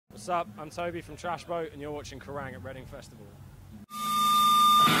What's up? I'm Toby from Trash Boat, and you're watching KERRANG at Reading Festival.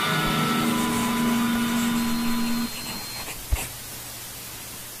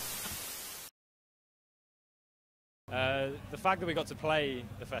 The fact that we got to play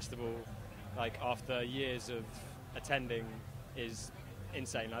the festival, like after years of attending, is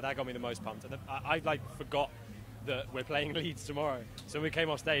insane. Like, that got me the most pumped. And I like forgot that we're playing Leeds tomorrow. So when we came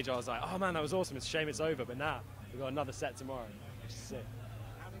off stage, I was like, oh man, that was awesome. It's a shame it's over, but now we've got another set tomorrow, which is sick.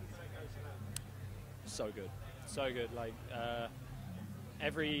 So good, so good. Like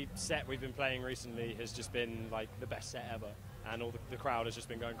every set we've been playing recently has just been like the best set ever, and all the crowd has just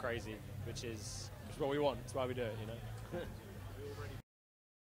been going crazy, which is what we want. It's why we do it, you know.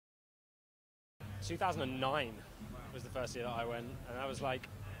 2009 was the first year that I went, and that was like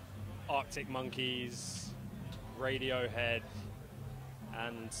Arctic Monkeys, Radiohead,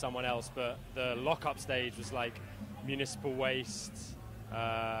 and someone else. But the lock-up stage was like Municipal Waste.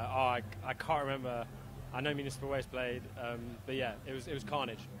 I can't remember. I know Municipal Waste played, but yeah, it was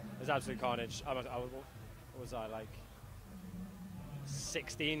carnage. It was absolute carnage. What was I, like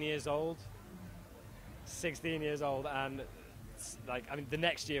 16 years old? 16 years old, and like, I mean, the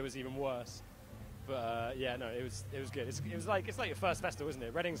next year was even worse. But yeah, no, it was good. It's like your first festival, isn't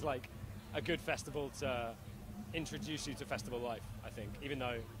it? Reading's like a good festival to introduce you to festival life, I think. Even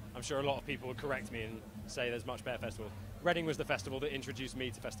though I'm sure a lot of people would correct me and say there's much better festivals. Reading was the festival that introduced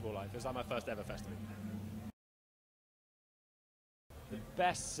me to festival life. It was like my first ever festival. The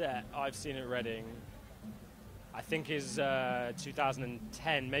best set I've seen at Reading, I think, is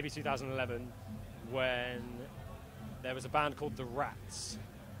 2010, maybe 2011, when there was a band called The Rats,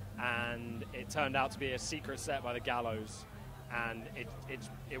 and it turned out to be a secret set by the Gallows, and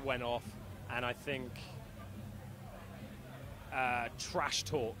it went off. And I think Trash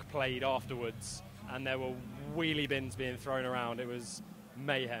Talk played afterwards, and there were wheelie bins being thrown around. It was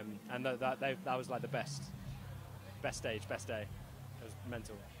mayhem, and that was like the best stage, best day. It was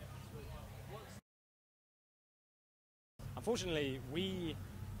mental. Unfortunately,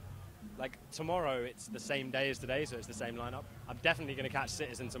 like tomorrow, it's the same day as today, so it's the same lineup. I'm definitely going to catch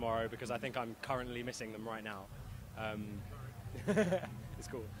Citizen tomorrow because I think I'm currently missing them right now. It's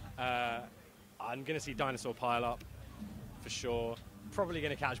cool. I'm going to see Dinosaur Pile Up for sure. Probably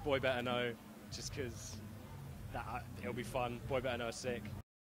going to catch Boy Better Know just because it'll be fun. Boy Better Know is sick.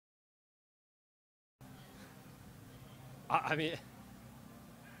 I mean,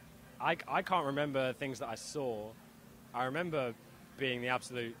 I can't remember things that I saw. I remember being the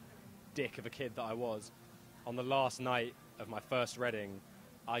absolute dick of a kid that I was. On the last night of my first Reading,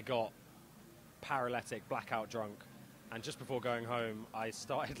 I got paralytic, blackout drunk, and just before going home, I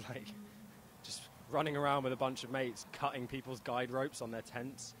started like just running around with a bunch of mates, cutting people's guide ropes on their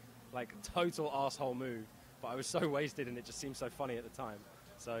tents. Like, total asshole move, but I was so wasted and it just seemed so funny at the time.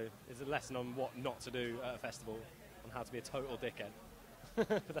 So it's a lesson on what not to do at a festival, on how to be a total dickhead.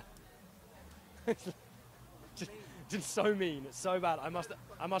 Just so mean, it's so bad. I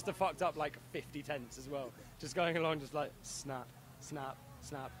must have fucked up like 50 tents as well. Just going along, just like snap, snap,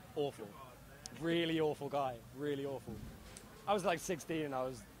 snap. Awful, really awful guy, really awful. I was like 16 and I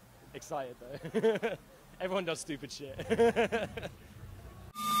was excited though. Everyone does stupid shit.